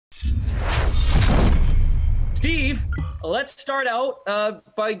Steve, let's start out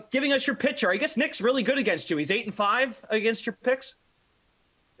by giving us your pitcher. I guess Nick's really good against you. He's 8-5 against your picks.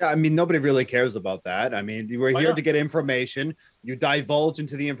 Yeah, I mean, nobody really cares about that. I mean, we're here not? to get information. You divulge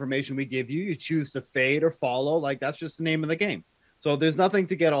into the information we give you. You choose to fade or follow. Like, that's just the name of the game. So there's nothing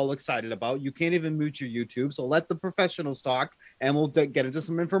to get all excited about. You can't even mute your YouTube. So let the professionals talk, and we'll get into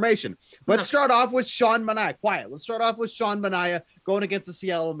some information. Let's start off with Sean Manaea. Quiet. Let's start off with Sean Manaea going against the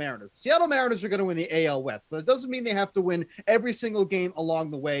Seattle Mariners. Seattle Mariners are going to win the AL West, but it doesn't mean they have to win every single game along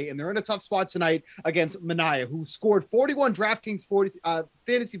the way. And they're in a tough spot tonight against Manaea, who scored 41 DraftKings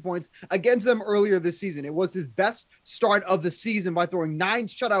fantasy points against them earlier this season. It was his best start of the season by throwing 9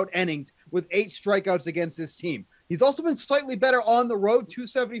 shutout innings with 8 strikeouts against this team. He's also been slightly better on the road,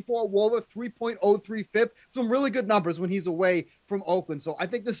 274 WOBA, 3.03 FIP. Some really good numbers when he's away from Oakland. So I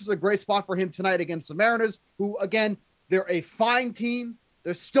think this is a great spot for him tonight against the Mariners, who, again, they're a fine team.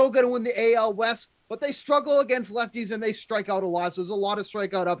 They're still going to win the AL West, but they struggle against lefties and they strike out a lot. So there's a lot of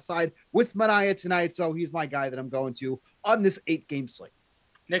strikeout upside with Manaea tonight. So he's my guy that I'm going to on this 8-game slate.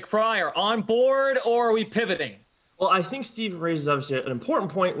 Nick Friar, on board, or are we pivoting? Well, I think Steve raises obviously an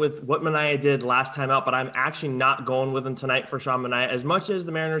important point with what Manaea did last time out, but I'm actually not going with him tonight for Sean Manaea. As much as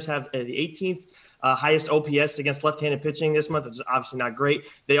the Mariners have the 18th highest OPS against left-handed pitching this month, which is obviously not great.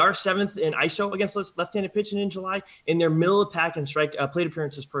 They are 7th in ISO against left-handed pitching in July, in their middle of the pack in plate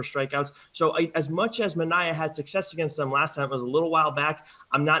appearances per strikeouts. So as much as Manaea had success against them last time, it was a little while back,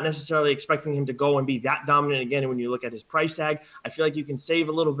 I'm not necessarily expecting him to go and be that dominant again. When you look at his price tag, I feel like you can save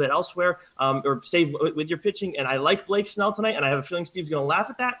a little bit elsewhere, or save with your pitching. And I like Blake Snell tonight, and I have a feeling Steve's going to laugh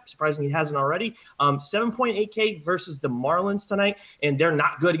at that. Surprising he hasn't already. 7.8K versus the Marlins tonight, and they're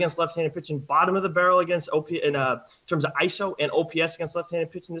not good against left-handed pitching. Bottom of the barrel against OP in terms of ISO and OPS against left-handed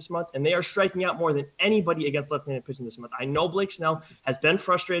pitching this month, and they are striking out more than anybody against left-handed pitching this month. I know Blake Snell has been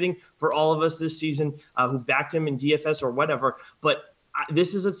frustrating for all of us this season who've backed him in DFS or whatever, but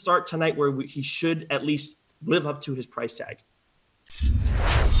this is a start tonight where he should at least live up to his price tag.